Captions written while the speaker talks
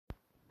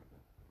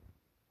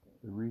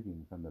The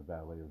reading from the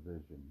Valley of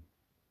Vision,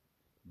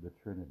 the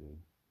Trinity,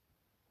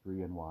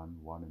 three in one,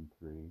 one in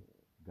three,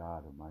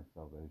 God of my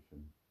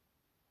salvation.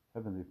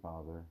 Heavenly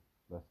Father,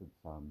 blessed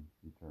Son,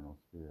 eternal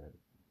Spirit,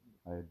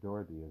 I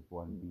adore thee as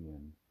one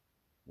being,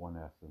 one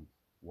essence,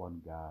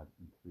 one God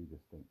in three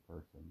distinct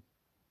persons,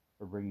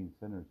 for bringing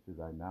sinners to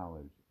thy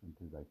knowledge and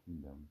to thy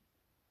kingdom.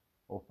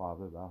 O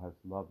Father, thou hast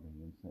loved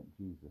me and sent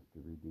Jesus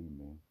to redeem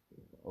me.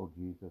 O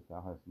Jesus,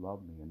 thou hast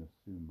loved me and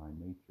assumed my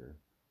nature.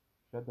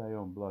 Shed thy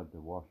own blood to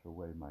wash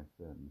away my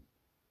sins,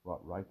 wrought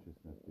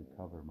righteousness to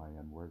cover my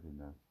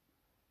unworthiness.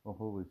 O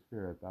Holy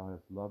Spirit, thou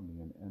hast loved me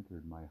and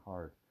entered my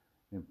heart,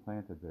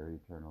 implanted there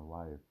eternal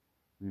life,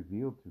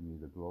 revealed to me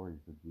the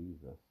glories of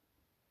Jesus.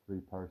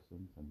 Three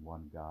persons and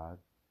one God,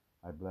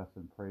 I bless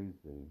and praise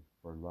thee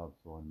for love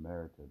so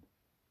unmerited,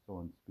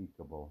 so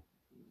unspeakable,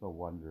 so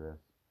wondrous,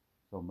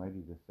 so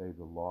mighty to save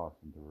the lost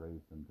and to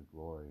raise them to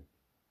glory.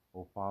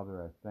 O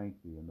Father, I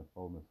thank thee in the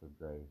fullness of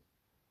grace.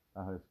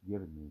 Thou hast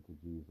given me to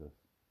Jesus,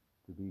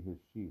 to be his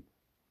sheep,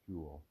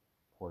 jewel,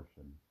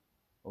 portion.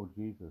 O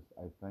Jesus,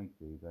 I thank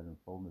thee that in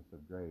fullness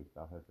of grace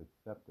thou hast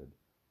accepted,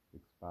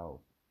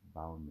 espoused,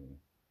 bound me.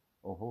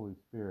 O Holy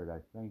Spirit, I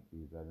thank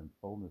thee that in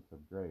fullness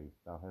of grace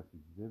thou hast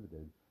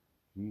exhibited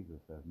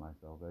Jesus as my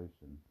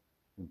salvation,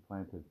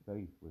 implanted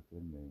faith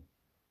within me,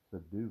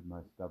 subdued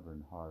my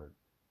stubborn heart,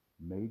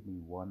 made me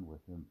one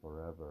with him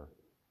forever.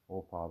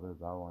 O Father,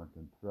 thou art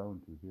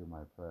enthroned to hear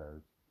my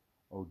prayers.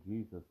 O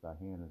Jesus, thy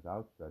hand is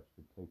outstretched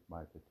to take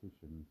my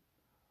petitions.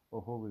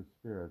 O Holy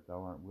Spirit,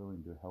 thou art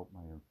willing to help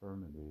my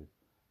infirmities,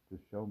 to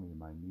show me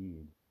my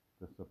need,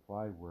 to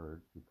supply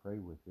words, to pray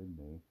within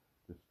me,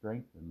 to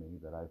strengthen me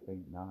that I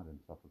faint not in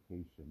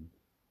supplication.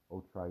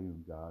 O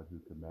triune God, who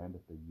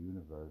commandeth the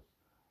universe,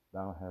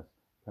 thou hast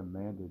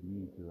commanded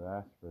me to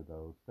ask for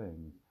those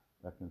things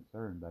that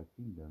concern thy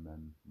kingdom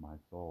and my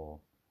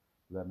soul.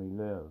 Let me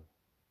live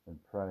and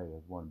pray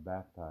as one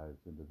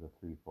baptized into the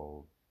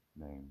threefold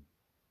name.